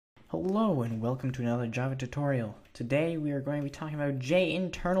Hello and welcome to another Java tutorial. Today we are going to be talking about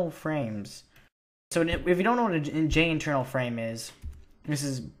JInternalFrames. So if you don't know what a JInternalFrame is, this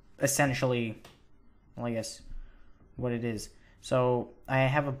is essentially, well, I guess, what it is. So I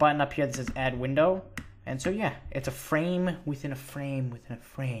have a button up here that says add window, and so yeah, it's a frame within a frame within a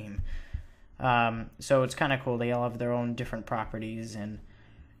frame. So it's kind of cool. They all have their own different properties, and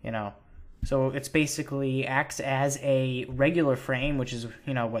so it's basically acts as a regular frame, which is,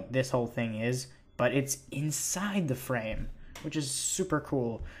 what this whole thing is, but it's inside the frame, which is super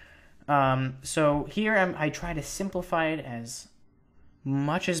cool. So here I try to simplify it as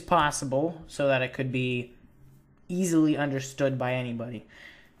much as possible so that it could be easily understood by anybody.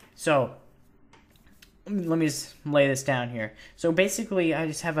 So let me just lay this down here. So basically I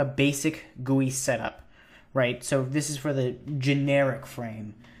just have a basic GUI setup, right? So this is for the generic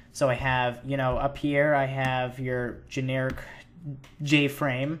frame. So I have, up here I have your generic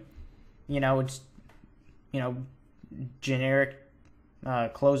JFrame, it's, generic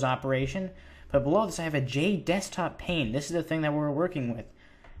close operation. But below this I have a JDesktopPane. This is the thing that we're working with.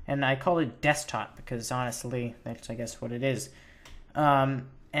 And I call it desktop because honestly, that's I guess what it is. And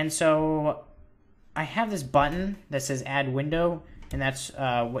so I have this button that says add window, and that's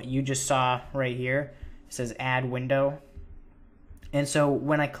what you just saw right here. It says add window. And so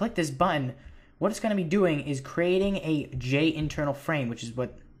when I click this button, what it's going to be doing is creating a JInternalFrame, which is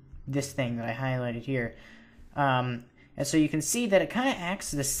what this thing that I highlighted here. And so you can see that it kind of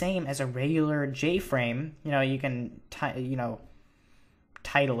acts the same as a regular JFrame. You can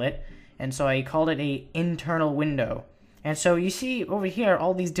title it. And so I called it a internal window. And so you see over here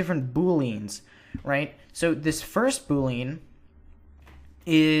all these different booleans, right? So this first boolean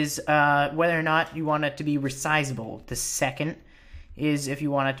is whether or not you want it to be resizable. The second is if you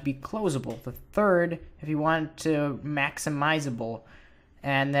want it to be closable. The third, if you want it to maximizable.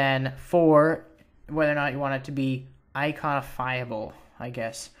 And then 4, whether or not you want it to be iconifiable, I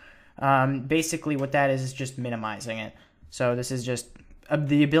guess. Basically what that is just minimizing it. So this is just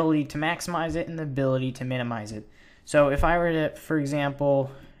the ability to maximize it and the ability to minimize it. So if I were to, for example,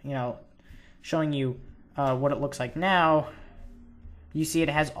 showing you what it looks like now, you see it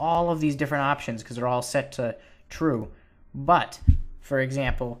has all of these different options because they're all set to true. But, for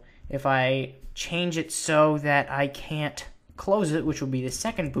example, if I change it so that I can't close it, which will be the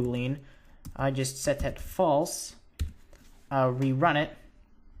second boolean, I just set that to false, rerun it,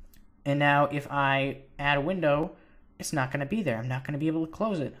 and now if I add a window, it's not going to be there. I'm not going to be able to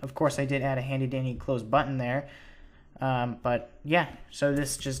close it. Of course, I did add a handy-dandy close button there, but yeah, so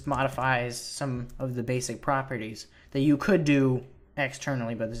this just modifies some of the basic properties that you could do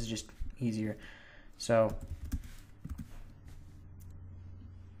externally, but this is just easier. So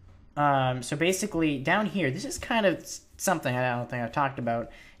basically down here, this is kind of something I don't think I've talked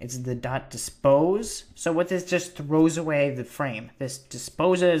about. It's the .dispose. So what this just throws away the frame. This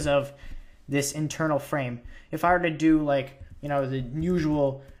disposes of this internal frame. If I were to do the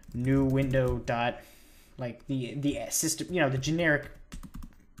usual new window dot, the system, the generic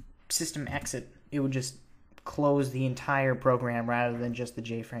system exit, it would just close the entire program rather than just the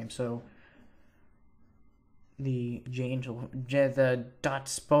JFrame. So the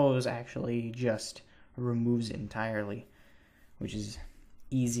 .dispose actually just removes it entirely, which is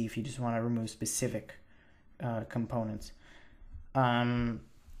easy if you just want to remove specific components. So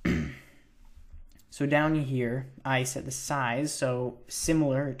down here, I set the size, so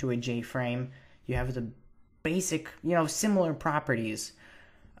similar to a JFrame, you have the basic, similar properties,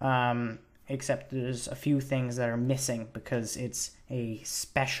 except there's a few things that are missing because it's a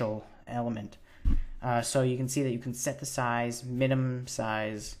special element. So you can see that you can set the size, minimum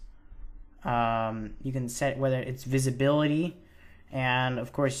size. You can set whether it's visibility, and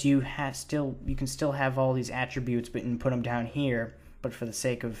of course you can still have all these attributes, but you can put them down here. But for the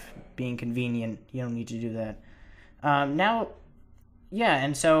sake of being convenient, you don't need to do that.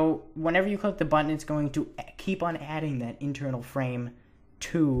 And so whenever you click the button, it's going to keep on adding that internal frame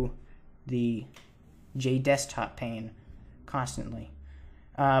to the JDesktopPane constantly.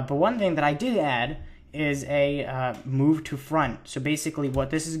 But one thing that I did add is a move to front. So basically what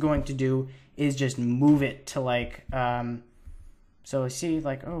this is going to do is just move it to so see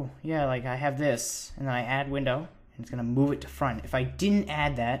oh yeah, I have this, and then I add window, and it's going to move it to front. If I didn't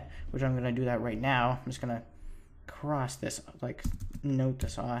add that, which I'm going to do that right now, I'm just going to cross this, note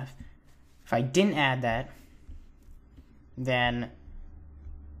this off. If I didn't add that, then,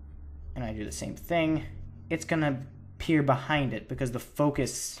 and I do the same thing, it's going to appear behind it because the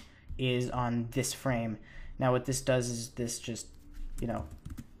focus is on this frame. Now what this does is this just,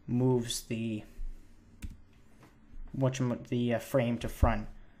 moves the frame to front.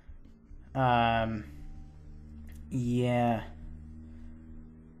 Yeah.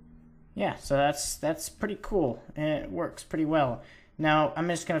 Yeah, so that's pretty cool. It works pretty well. Now, I'm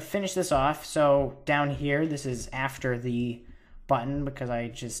just going to finish this off. So down here, this is after the button because I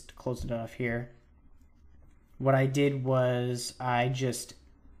just closed it off here. What I did was I just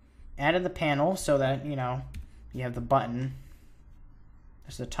added the panel so that, you know, you have the button.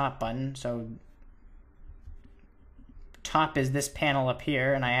 There's the top button. So top is this panel up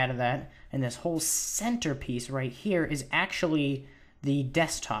here, and I added that. And this whole center piece right here is actually the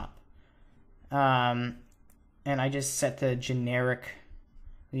desktop. And I just set the generic,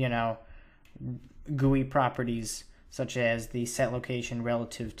 you know, GUI properties such as the set location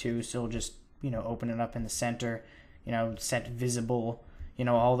relative to, so just, you know, open it up in the center, you know, set visible, you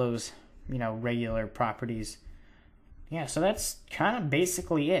know, all those, you know, regular properties. Yeah, so that's kind of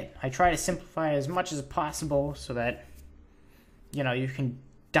basically it. I try to simplify as much as possible so that, you know, you can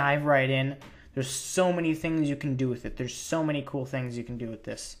dive right in. There's so many things you can do with it. There's so many cool things you can do with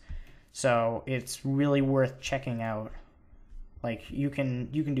this. So it's really worth checking out. Like you can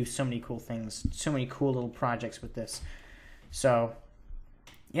do so many cool things, so many cool little projects with this. So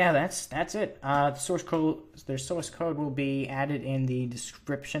yeah, that's it. The source code will be added in the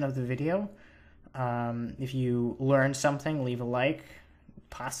description of the video. If you learned something, leave a like,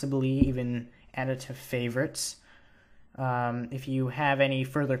 possibly even add it to favorites. If you have any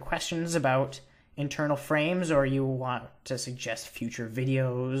further questions about internal frames, or you want to suggest future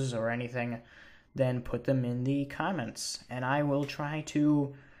videos or anything, then put them in the comments and I will try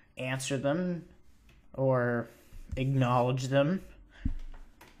to answer them or acknowledge them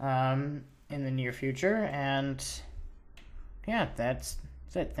in the near future. And yeah, that's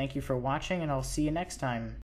it. Thank you for watching, and I'll see you next time.